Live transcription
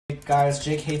Guys,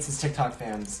 Jake hates his TikTok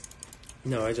fans.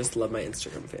 No, I just love my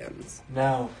Instagram fans.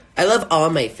 No. I love all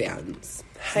my fans.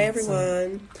 Hi,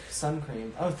 everyone. Sun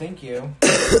cream. Oh, thank you.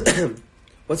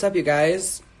 What's up, you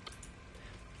guys?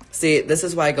 See, this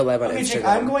is why I go live on Instagram. Jake,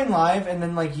 I'm going live, and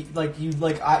then you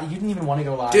didn't even want to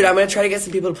go live. Dude, I'm gonna try to get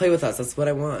some people to play with us. That's what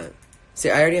I want. See,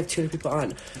 I already have 200 people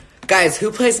on. Guys,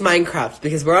 who plays Minecraft?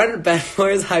 Because we're on Bed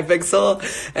Wars Hypixel,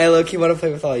 and I low-key want to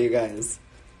play with all you guys.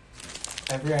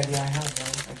 Every idea I have,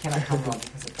 though. I cannot come on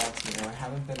because it bugs me. I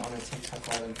haven't been on a TikTok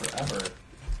live in forever.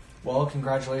 Well,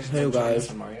 congratulations on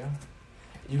guys. Mario.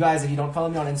 You guys, if you don't follow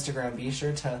me on Instagram, be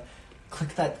sure to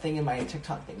click that thing in my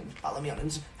TikTok thing and follow me on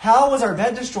Instagram. How was our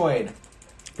bed destroyed?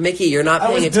 Mickey, you're not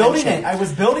paying attention. I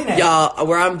was building it. Y'all,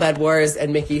 we're on Bed Wars,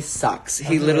 and Mickey sucks.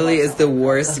 He literally is the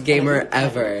worst gamer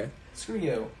ever. Screw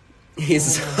you.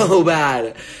 He's so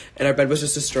bad. And our bed was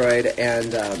just destroyed,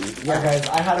 and, yeah. Alright, guys,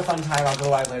 I had a fun time. I'll go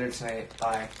live later tonight.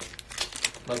 Bye.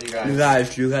 Love you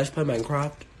guys. Do you guys play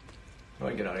Minecraft? Do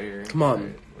I get out of here? Come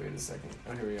on. Wait a second.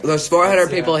 Oh, here we go. There's 400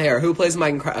 people here. Who plays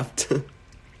Minecraft?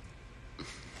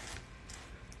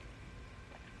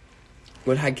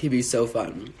 Would high-key be so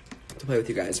fun to play with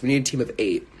you guys. We need a team of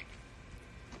 8.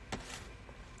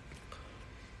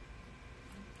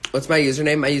 What's my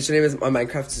username? My username is on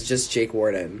Minecraft is just Jake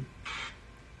Warden.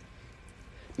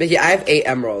 Mickey, I have 8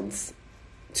 emeralds.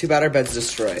 Too bad our bed's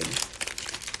destroyed.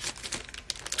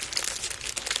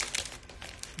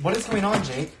 What is going on,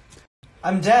 Jake?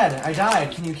 I'm dead. I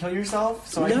died. Can you kill yourself?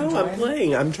 So I can join? I'm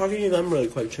playing. I'm talking to them really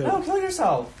quick, too. No, kill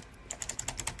yourself.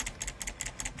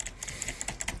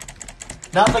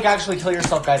 Not like actually kill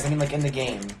yourself, guys. I mean like in the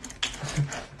game.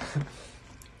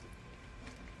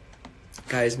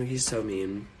 Guys, Mickey's so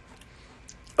mean.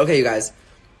 Okay, you guys.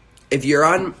 If you're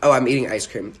on... Oh, I'm eating ice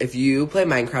cream. If you play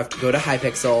Minecraft, go to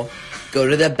Hypixel, go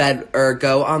to the bed... Or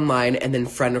go online, and then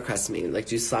friend request me. Like,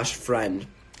 do /friend.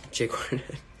 Jake Warden.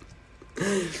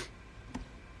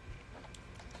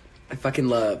 I fucking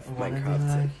love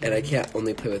Minecraft. And I can't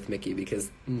only play with Mickey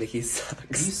because Mickey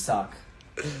sucks. You suck.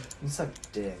 You suck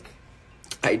dick.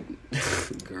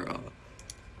 Girl.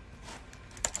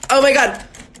 Oh my god!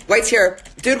 White's here.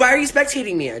 Dude, why are you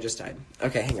spectating me? I just died.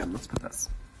 Okay, hang on. Let's put this.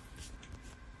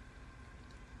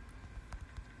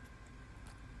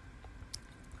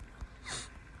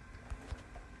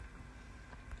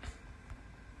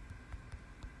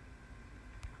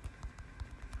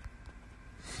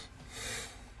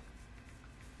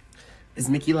 Is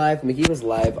Mickey live? Mickey was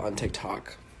live on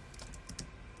TikTok.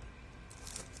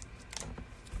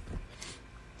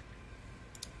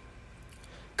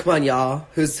 Come on, y'all.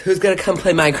 Who's gonna come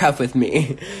play Minecraft with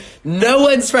me? No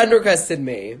one's friend requested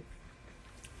me.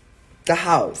 The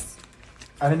house.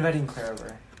 I'm inviting Claire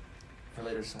over for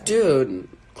later tonight. Dude,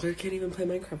 Claire can't even play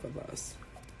Minecraft with us.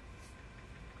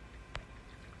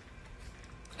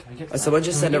 Someone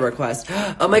just sent a request.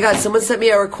 Oh my god, someone sent me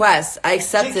a request. I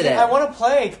accepted it. I want to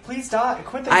play. Please don't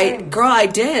quit the game. Girl, I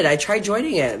did. I tried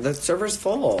joining it. The server's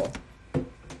full.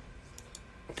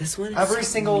 This one is... Every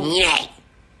single...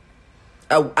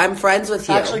 Oh, I'm friends with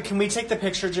you. Actually, can we take the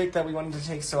picture, Jake, that we wanted to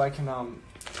take so I can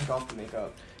take off the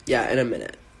makeup? Yeah, in a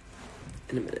minute.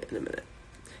 In a minute.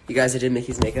 You guys, I did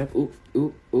Mickey's makeup. Oop.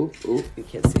 You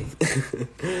can't see.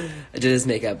 I did his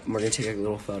makeup. We're going to take a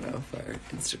little photo for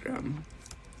Instagram.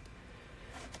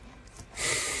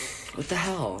 What the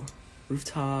hell?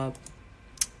 Rooftop.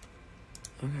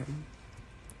 Okay.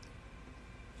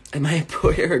 Am I a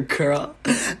boy or a girl?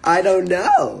 I don't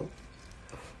know.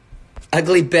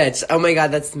 Ugly bitch. Oh my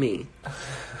god, that's me.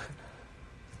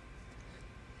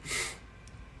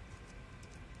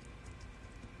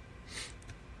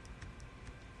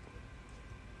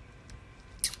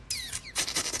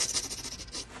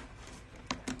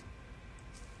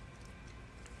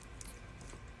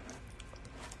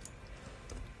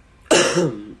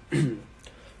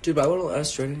 Dude, why won't it let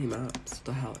us join any maps? What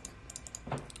the hell?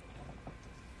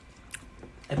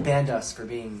 It banned us for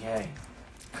being gay.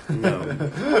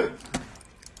 No.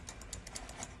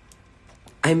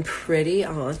 I'm pretty.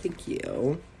 Aw, thank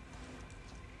you.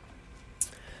 Oh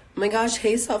my gosh,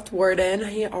 hey, Soft Warden.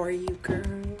 How are you,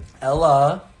 girl?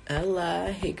 Ella.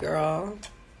 Hey, girl.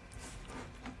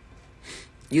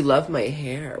 You love my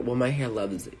hair. Well, my hair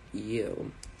loves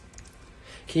you.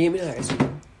 Can you give me that ice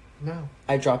cream? No.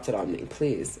 I dropped it on me,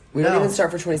 please. We don't even start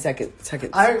for 20 seconds.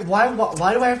 Why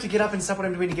do I have to get up and stop what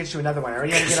I'm doing to get you another one? I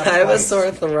already have to get up. I have a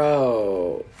sore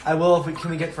throat. I will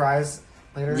can we get fries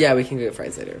later? Yeah, we can get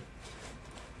fries later.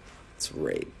 It's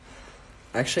rape.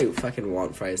 I actually fucking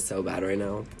want fries so bad right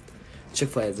now.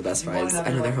 Chick-fil-A is the best fries. I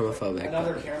know they're homophobic.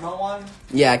 Another caramel one?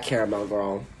 Yeah, caramel,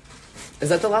 girl. Is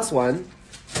that the last one?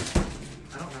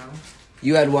 I don't know.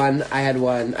 You had one, I had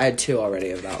one. I had 2 already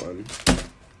of that one.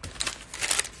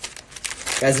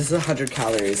 Guys, this is 100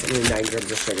 calories and 9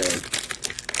 grams of sugar.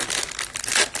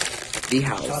 The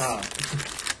house. Shut up.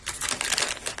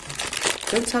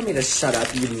 Don't tell me to shut up,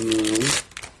 you mean.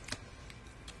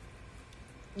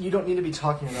 You don't need to be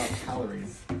talking about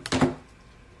calories.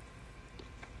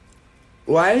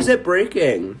 Why is it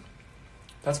breaking?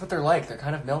 That's what they're like. They're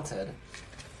kind of melted.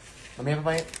 Let me have a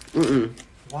bite. Mm-mm.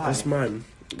 Why? That's mine.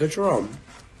 Good job.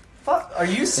 Fuck. Are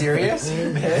you serious,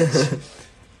 you bitch?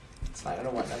 It's fine. I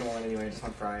don't want it anyway. I just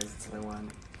want fries. That's what I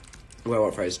want. Well, I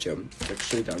want fries, Jim.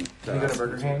 Actually done. Can we go to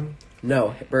Burger King?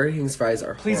 No, Burger King's fries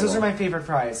are Please, horrible. those are my favorite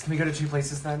fries. Can we go to 2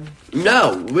 places then?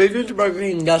 No, we went to Burger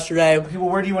King yesterday. Okay, well,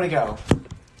 where do you want to go?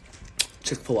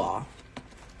 Chick-fil-A.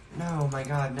 No, my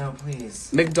God, no,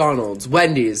 please. McDonald's.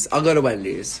 Wendy's. I'll go to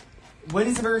Wendy's.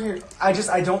 Wendy's and Burger King.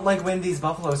 I don't like Wendy's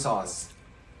buffalo sauce.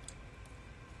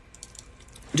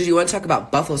 Did you want to talk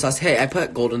about buffalo sauce? Hey, I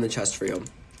put gold in the chest for you.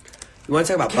 You want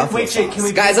to talk about buffalo sauce? Jake, can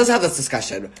we... Guys, let's have this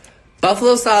discussion.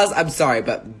 Buffalo sauce, I'm sorry,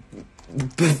 but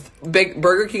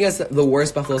Burger King has the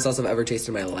worst buffalo sauce I've ever tasted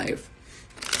in my life.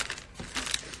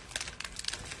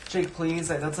 Jake, please.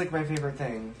 That's like my favorite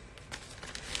thing.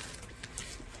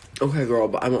 Okay, girl,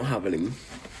 but I won't have any.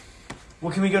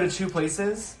 Well, can we go to 2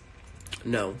 places?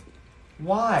 No,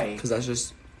 Why? because that's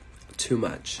just too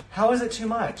much. How is it too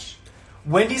much?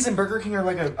 Wendy's and Burger King are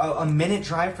like a minute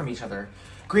drive from each other.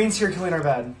 Green's here killing our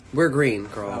bed. We're green,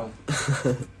 girl.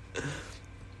 Oh.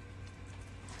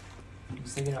 I'm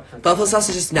sticking up for Buffalo sauce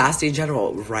is just nasty in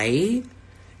general, right?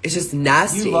 It's just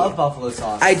nasty. You love buffalo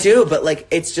sauce. I do, but like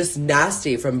it's just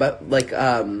nasty from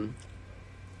Burger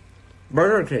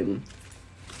King.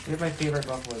 You're my favorite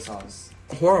buffalo sauce.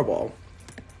 Horrible.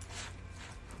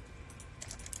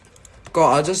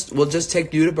 Girl, we'll just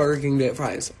take you to Burger King to get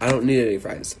fries. I don't need any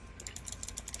fries.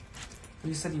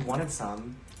 You said you wanted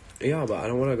some. Yeah, but I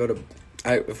don't want to go to.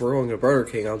 If we're going to Burger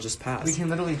King, I'll just pass. We can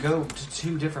literally go to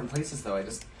 2 different places, though.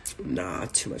 Nah,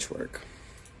 too much work.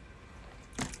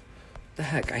 The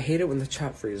heck, I hate it when the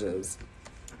chat freezes.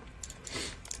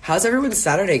 How's everyone's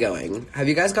Saturday going? Have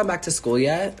you guys gone back to school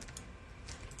yet?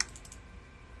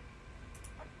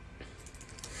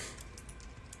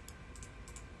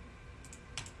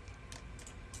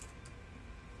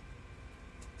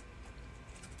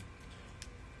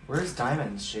 Where's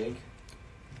Diamonds, Jake?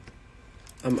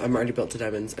 I'm already built to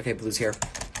diamonds. Okay, Blue's here.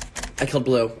 I killed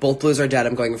Blue. Both Blues are dead.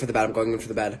 I'm going in for the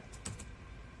bed.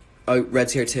 Oh,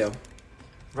 Red's here too.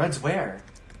 Red's where?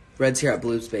 Red's here at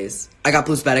Blue's base. I got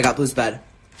Blue's bed.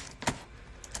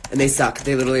 And they suck.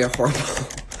 They literally are horrible.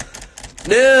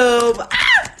 Noob!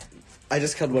 Ah! I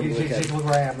just killed one blue kid. Look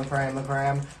where I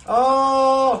am.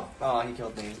 Oh! Oh, he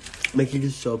killed me. Making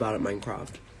is so bad at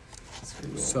Minecraft.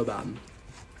 So bad.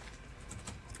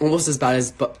 Almost as bad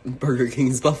as Burger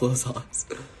King's buffalo sauce.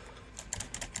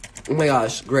 Oh my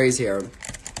gosh, Gray's here.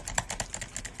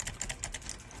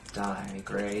 Die,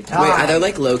 Gray, die! Wait, they're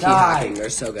like low-key die. hacking.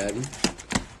 They're so good.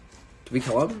 Did we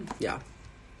kill him? Yeah.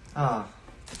 Ah.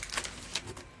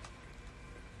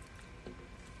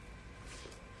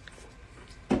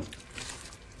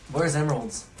 Where's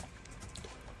Emeralds?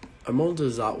 Emerald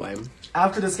is that way.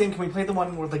 After this game, can we play the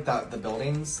one with like the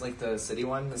buildings? Like the city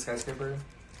one, the skyscraper?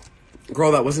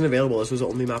 Girl, that wasn't available. This was the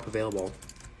only map available.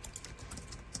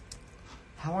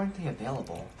 How aren't they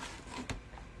available?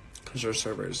 Because they're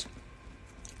servers.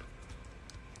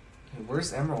 Okay,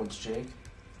 where's Emeralds, Jake?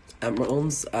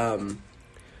 Emeralds,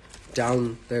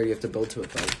 down there. You have to build to it,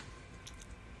 though.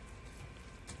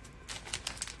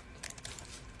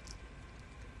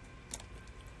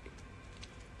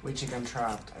 Wait, Jake, I'm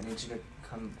trapped. I need you to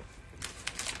come...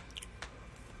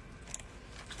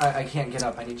 I can't get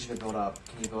up. I need you to build up.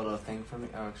 Can you build a thing for me?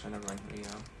 Oh, actually, never mind. There you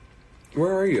go.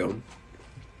 Where are you?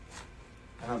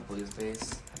 I'm at Blue's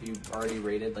base. Have you already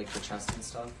raided, like, the chest and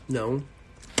stuff? No.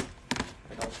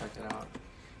 Alright, I'll check it out.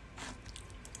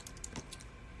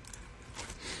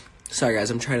 Sorry,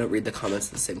 guys. I'm trying to read the comments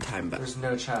at the same time, but... There's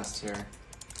no chest here.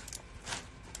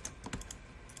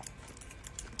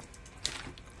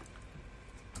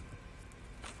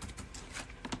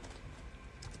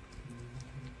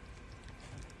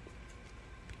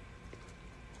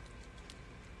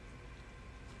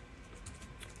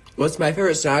 What's my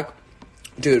favorite snack?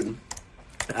 Dude,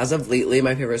 as of lately,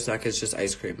 my favorite snack is just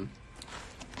ice cream.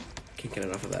 Can't get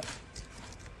enough of it.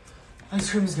 Ice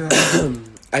cream's good.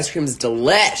 Ice cream's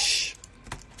delish.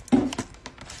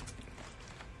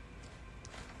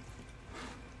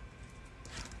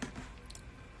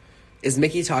 Is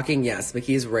Mickey talking? Yes,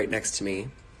 Mickey is right next to me.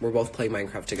 We're both playing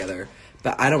Minecraft together.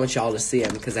 But I don't want y'all to see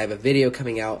him because I have a video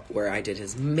coming out where I did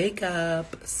his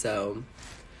makeup. So,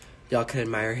 Y'all can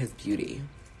admire his beauty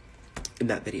in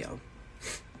that video.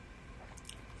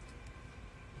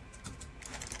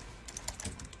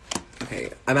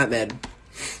 Okay, I'm at mid.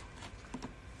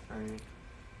 Alright.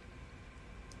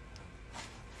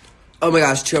 Oh my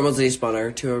gosh, 2 emeralds in each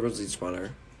spawner. 2 emeralds in each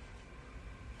spawner.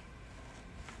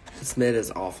 This mid is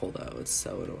awful though. It's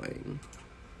so annoying.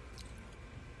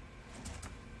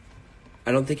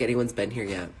 I don't think anyone's been here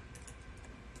yet.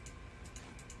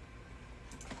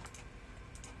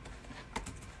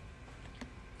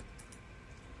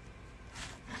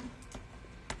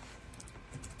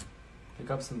 Pick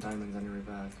up some diamonds on your way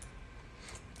back.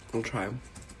 I'll try.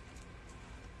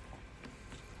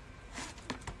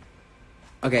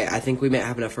 Okay, I think we might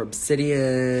have enough for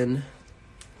obsidian.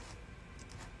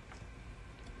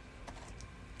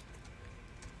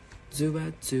 Zoo,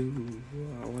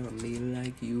 I wanna be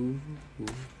like you.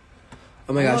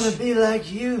 Oh my gosh. I wanna be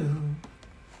like you.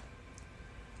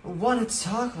 I wanna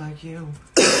talk like you.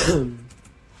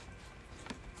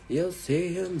 You'll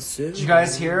see him soon. Did you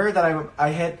guys hear that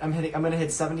I'm gonna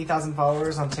hit 70,000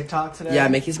 followers on TikTok today? Yeah,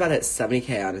 Mickey's about to hit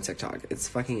 70K on TikTok. It's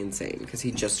fucking insane because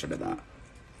he just started that.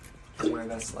 I'm my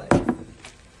best life.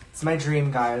 It's my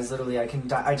dream, guys. Literally, I can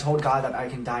die. I told God that I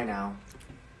can die now.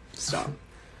 Stop.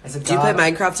 I said, Do you play God,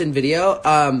 Minecraft in video?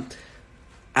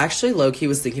 Actually, low-key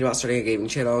was thinking about starting a gaming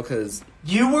channel because...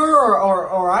 You were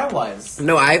or I was?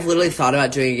 No, I've literally thought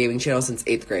about doing a gaming channel since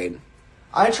 8th grade.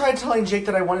 I tried telling Jake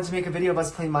that I wanted to make a video of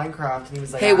us playing Minecraft, and he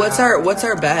was like, Hey, what's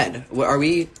our bed? What are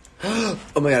we... Oh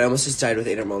my god, I almost just died with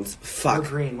 8 emeralds. Fuck. We're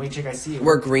green. Wait, Jake, I see you.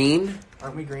 We're green?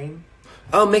 Aren't we green?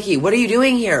 Oh, Mickey, what are you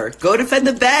doing here? Go defend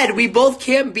the bed. We both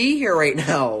can't be here right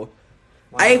now.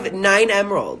 Why I have not? 9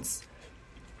 emeralds.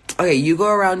 Okay, you go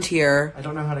around here. I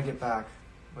don't know how to get back.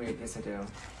 Wait, yes I do.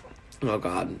 Oh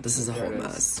god, this is a Here whole it is.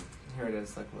 mess. Here it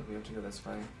is. Like, look, we have to go this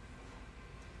way.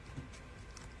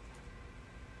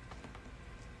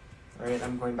 Alright,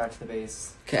 I'm going back to the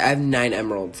base. Okay, I have 9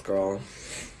 emeralds, girl.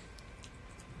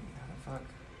 How the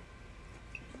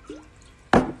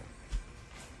fuck?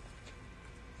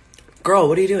 Girl,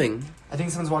 what are you doing? I think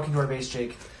someone's walking to our base,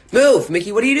 Jake. Move!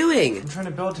 Mickey, what are you doing? I'm trying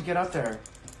to build to get up there.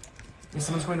 Yeah,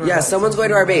 someone's going to our Yeah, base. someone's going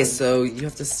to our base, so you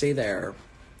have to stay there.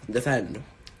 Defend.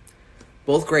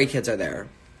 Both gray kids are there.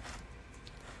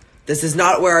 This is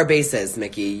not where our base is,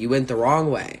 Mickey. You went the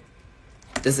wrong way.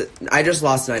 I just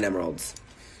lost 9 emeralds.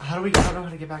 I don't know how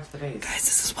to get back to the base. Guys,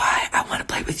 this is why I want to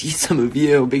play with you, some of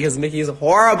you, because Mickey's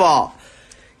horrible.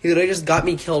 He literally just got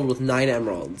me killed with 9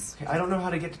 emeralds. Okay, I don't know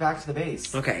how to get back to the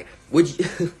base. Okay, would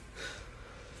you...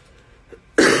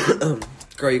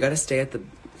 Girl, you gotta stay at the...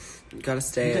 You gotta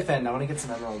stay You at... defend. I want to get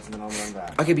some emeralds and then I'll run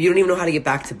back. Okay, but you don't even know how to get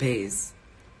back to base.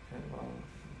 Okay, well,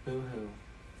 boo-hoo.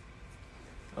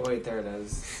 Oh, wait, there it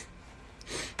is.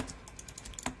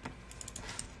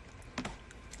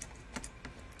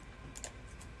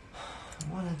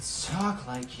 I want to talk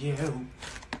like you.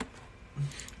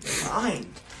 Fine.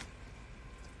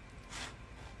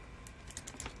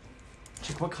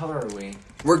 Chick, what color are we?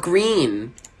 We're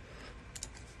green.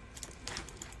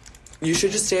 You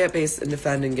should just stay at base and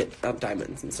defend and get up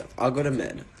diamonds and stuff. I'll go to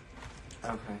mid.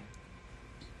 Okay.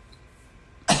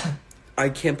 I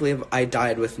can't believe I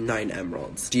died with 9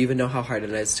 emeralds. Do you even know how hard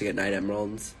it is to get 9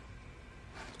 emeralds?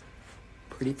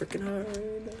 Pretty freaking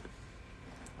hard.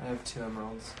 I have 2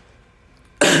 emeralds.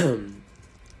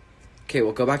 Okay,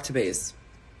 we'll go back to base.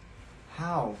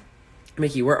 How?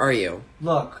 Mickey, where are you?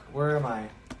 Look, where am I?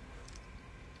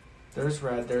 There's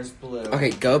red, there's blue. Okay,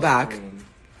 go back. Green.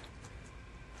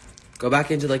 Go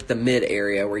back into, like, the mid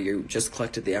area where you just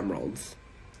collected the emeralds.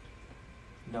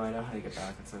 No, I know how to get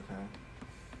back. It's okay.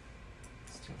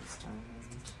 Let's do this diamond.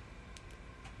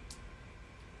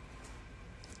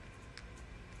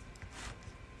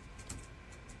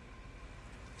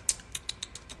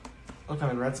 Look, I'm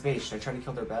in Red's base. Should I try to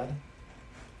kill their bed?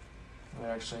 No,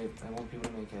 actually, I won't be able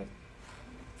to make it.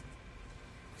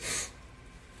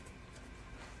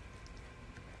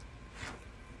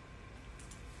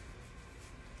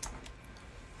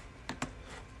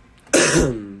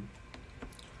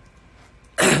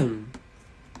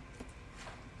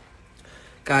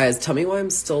 Guys, tell me why I'm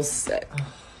still sick.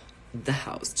 The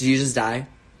house. Did you just die?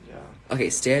 Yeah. Okay,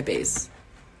 stay at base.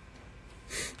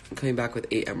 I'm coming back with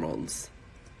 8 emeralds.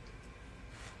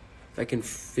 If I can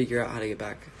figure out how to get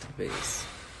back to base.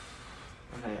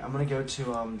 Okay, I'm gonna go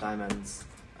to diamonds.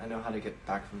 I know how to get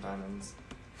back from diamonds.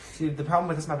 See, the problem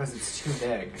with this map is it's too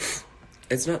big.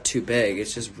 It's not too big,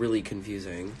 it's just really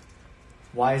confusing.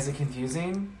 Why is it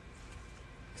confusing?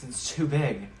 Because it's too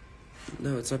big.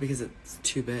 No, it's not because it's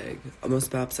too big.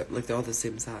 Most maps are, like, they're all the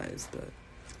same size, but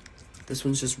This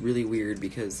one's just really weird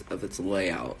because of its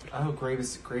layout. Oh,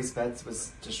 Grace Beds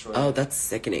was destroyed. Oh, that's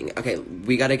sickening. Okay,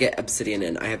 we gotta get obsidian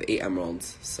in. I have 8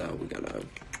 emeralds, so we gotta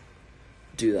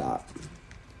do that.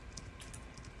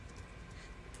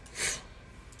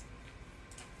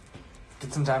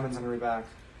 Get some diamonds on your way back.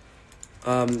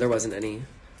 There wasn't any.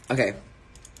 Okay.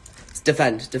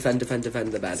 Defend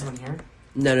the bed. Someone here?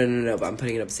 No, but I'm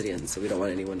putting in obsidian, so we don't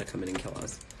want anyone to come in and kill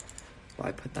us. Well,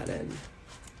 I put that in.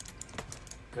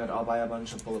 Good, I'll buy a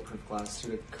bunch of bulletproof glass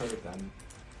too to coat it then.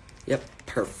 Yep,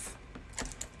 perf.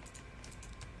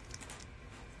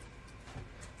 Oh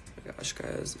my gosh,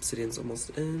 guys, obsidian's almost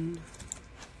in.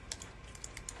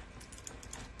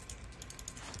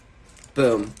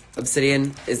 Boom.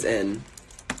 Obsidian is in.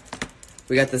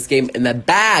 We got this game in the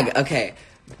bag. Okay.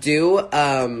 Do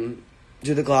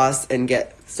the gloss and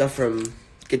get stuff from...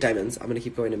 Get diamonds. I'm gonna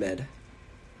keep going to mid.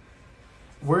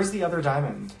 Where's the other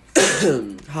diamond?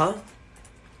 Huh?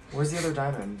 Where's the other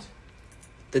diamond?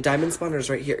 The diamond spawner's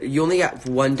right here. You only got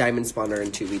 1 diamond spawner in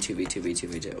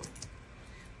 2v2v2v2v2.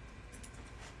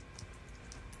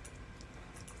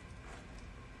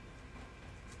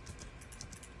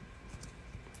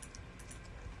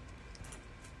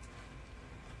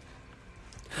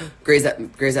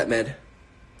 Gray's at mid.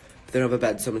 They don't have a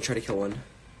bed, so I'm gonna try to kill one.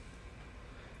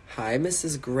 Hi,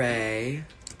 Mrs. Gray.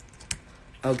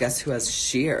 Oh, guess who has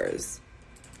shears?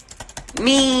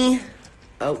 Me!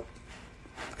 Oh,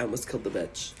 I almost killed the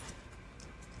bitch.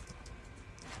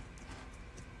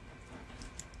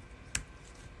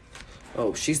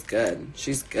 Oh, she's good.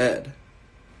 She's good.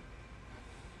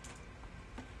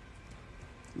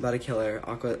 I'm about to kill her.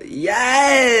 Aqua.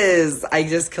 Yes! I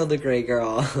just killed a gray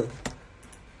girl.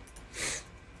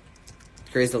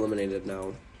 Gray's eliminated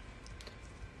now.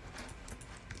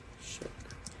 Shit.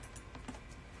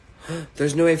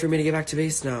 There's no way for me to get back to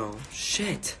base now.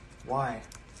 Shit. Why?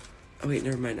 Oh wait,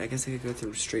 never mind. I guess I could go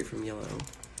through straight from yellow.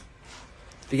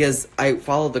 Because I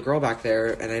followed the girl back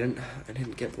there and I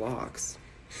didn't get blocks.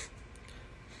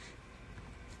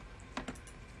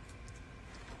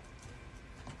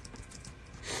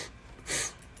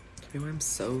 Tell me why I'm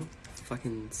so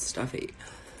fucking stuffy.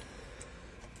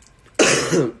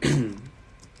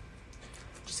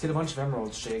 Just get a bunch of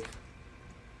emeralds, Jake.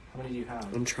 How many do you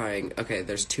have? I'm trying. Okay,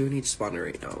 there's 2 in each spawner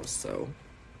right now, so...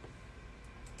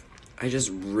 I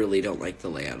just really don't like the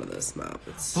layout of this map.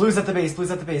 It's... Blue's at the base.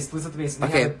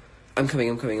 Okay, I'm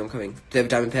coming. Do they have a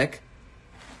diamond pick?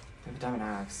 They have a diamond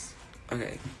axe.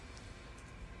 Okay.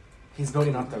 He's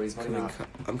building up, though. He's building up.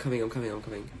 I'm coming.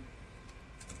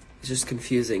 It's just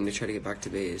confusing to try to get back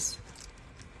to base.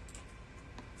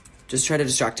 Just try to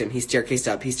distract him. He's staircased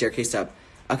up.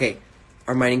 Okay,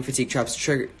 our mining fatigue trap's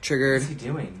triggered. What is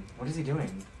he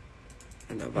doing?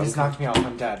 I don't know. He just knocked me off.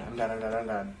 I'm dead.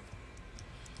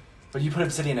 But you put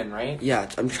obsidian in, right? Yeah,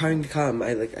 I'm trying to come.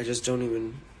 I just don't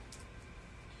even...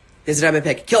 Here's a diamond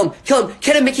pick. Kill him!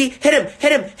 Hit him, Mickey! Hit him!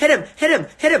 I'm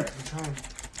trying.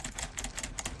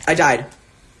 I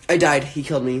died. He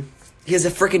killed me. He has a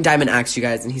freaking diamond axe, you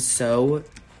guys, and he's so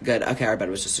good. Okay, our bed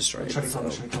was just destroyed. Try to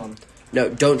kill him. No,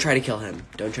 don't try to kill him.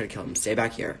 Stay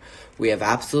back here. We have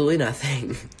absolutely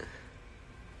nothing.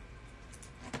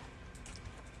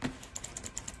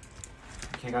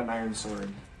 Okay, I got an iron sword.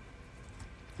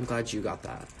 I'm glad you got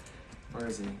that. Where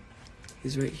is he?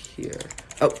 He's right here.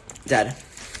 Oh, dead.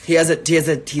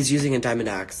 He's using a diamond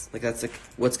axe. That's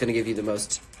what's gonna give you the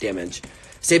most damage.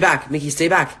 Stay back, Mickey, stay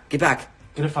back. Get back.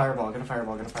 Get a fireball.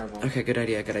 Okay, good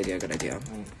idea.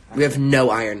 We have no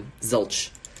iron.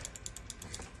 Zilch.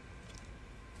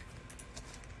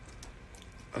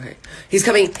 Okay. He's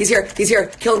coming. He's here.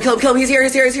 Kill him. He's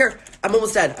here. I'm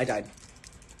almost dead. I died.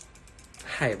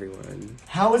 Hi, everyone.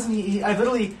 How isn't he? I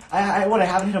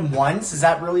haven't hit him once? Is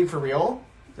that really for real?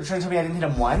 They're trying to tell me I didn't hit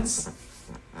him once?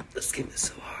 This game is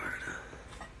so hard.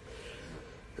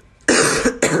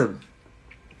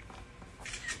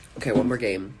 Okay, one more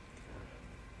game.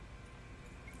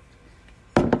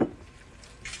 Then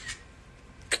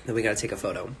we gotta take a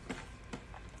photo. I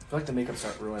feel like the makeup's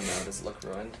not ruined, though. Does it look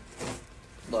ruined?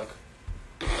 Look.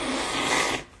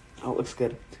 Oh, it looks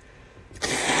good.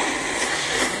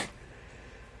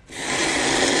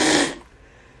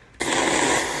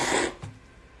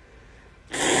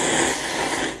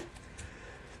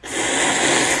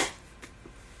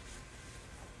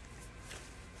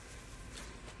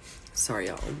 Sorry,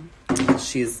 y'all.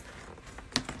 She's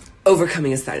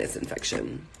overcoming a sinus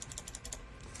infection.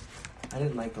 I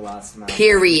didn't like the last map.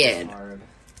 Period.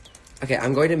 Okay,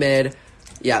 I'm going to mid.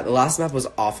 Yeah, the last map was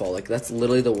awful. That's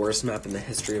literally the worst map in the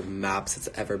history of maps that's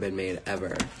ever been made,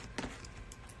 ever.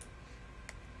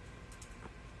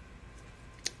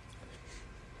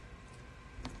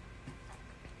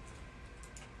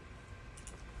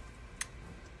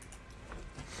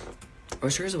 I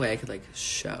wish there was a way I could, like,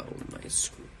 show my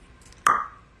screen. How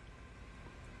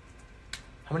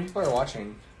many people are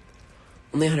watching?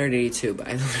 Only 182, but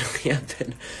I literally have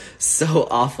been so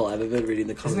awful. I haven't been reading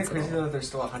the comments. Isn't it crazy though that there's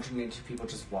still 182 people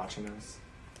just watching us?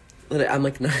 I'm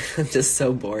like, I'm just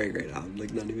so boring right now. I'm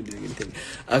like not even doing anything.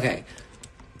 Okay.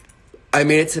 I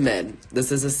made it to mid.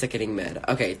 This is a sickening mid.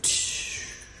 Okay.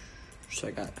 So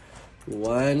I got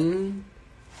 1,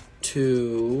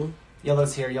 2.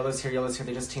 Yellow's here, yellow's here, yellow's here.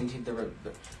 They just teamed the...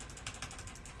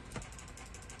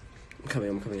 I'm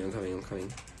coming.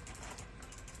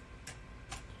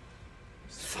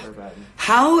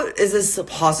 How is this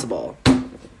possible?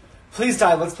 Please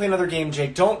die. Let's play another game,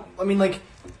 Jake. Don't... I mean, like...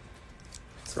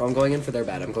 So I'm going in for their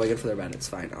bed. It's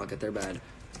fine. I'll get their bed.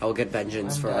 I will get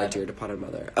vengeance for our dear departed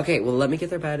mother. Okay, well, let me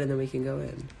get their bed and then we can go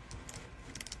in.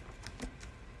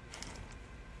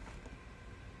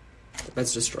 The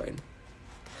bed's destroyed.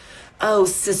 Oh,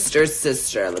 sister,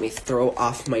 let me throw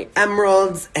off my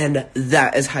emeralds, and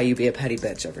that is how you be a petty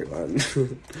bitch, everyone.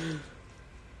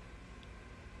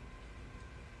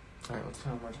 Alright, let's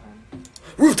play one more time.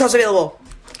 Rooftops available!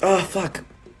 Oh, fuck.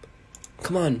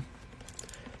 Come on.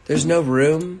 There's no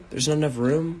room. There's not enough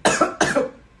room.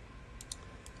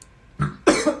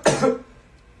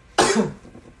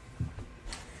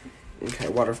 Okay,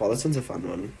 waterfall. This one's a fun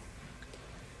one.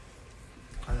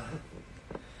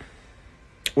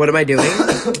 What am I doing?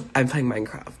 I'm playing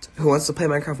Minecraft. Who wants to play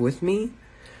Minecraft with me?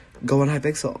 Go on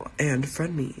Hypixel and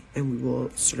friend me, and we will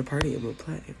start a party and we'll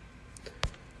play.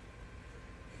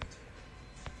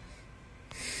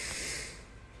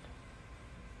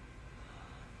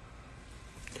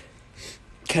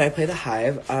 Can I play the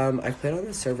Hive? I've played on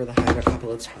the server the Hive a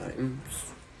couple of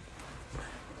times.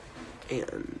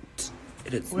 And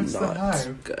it is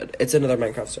not good. It's another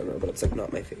Minecraft server, but it's like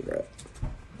not my favorite.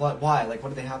 What? Why? Like, what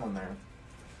do they have on there?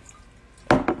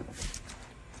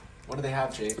 What do they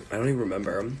have, Jake? I don't even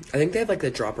remember. I think they have like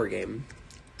the dropper game.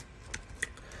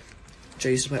 Which I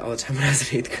used to play all the time when I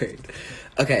was in 8th grade.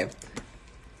 Okay.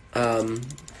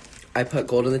 I put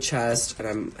gold in the chest and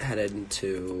I'm headed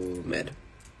to mid.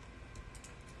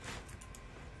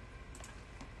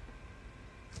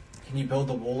 Can you build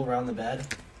the wool around the bed?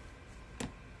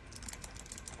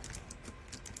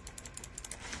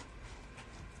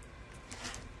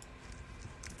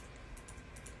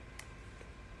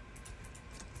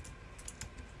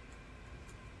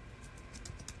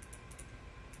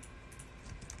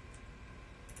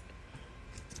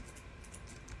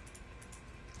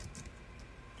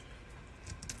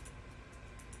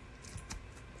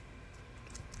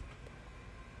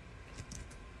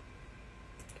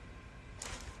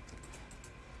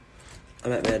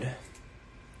 I'm at mid.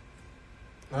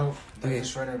 Oh, they okay.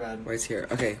 destroyed our bed. White's here.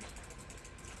 Okay.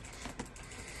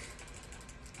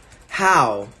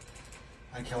 How?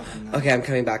 I killed him. Okay, I'm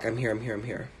coming back. I'm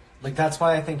here. Like, that's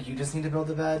why I think you just need to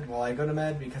build a bed while I go to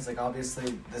med, because, like,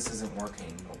 obviously this isn't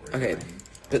working. What we're okay, doing.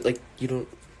 but, like, you don't...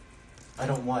 I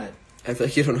don't what? I feel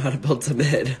like you don't know how to build to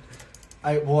mid.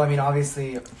 Well, I mean,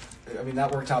 obviously,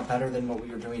 that worked out better than what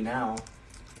we were doing now.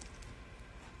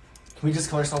 Can we just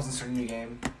kill ourselves and start a new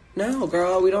game? No,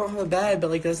 girl, we don't have a bed, but,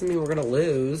 like, that doesn't mean we're gonna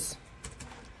lose.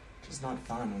 It's just not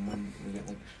fun when we get,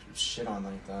 like, shit on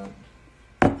like that.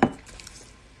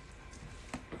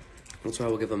 That's why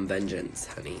we'll give them vengeance,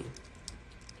 honey.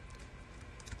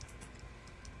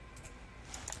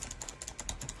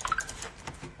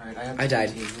 Alright, I have I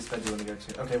died. Whose bed do you want to go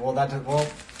to? Okay, well,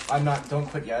 I'm not, don't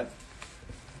quit yet.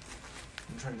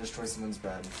 I'm trying to destroy someone's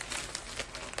bed.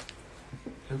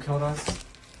 Who killed us?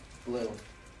 Blue.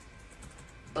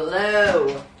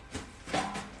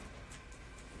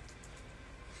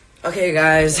 Okay,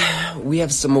 guys, we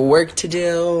have some work to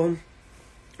do.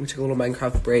 We took a little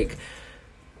Minecraft break.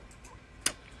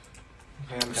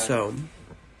 Okay, I'm done. So,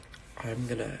 I'm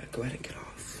gonna go ahead and get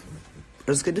off. It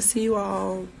was good to see you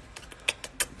all.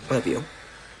 Love you.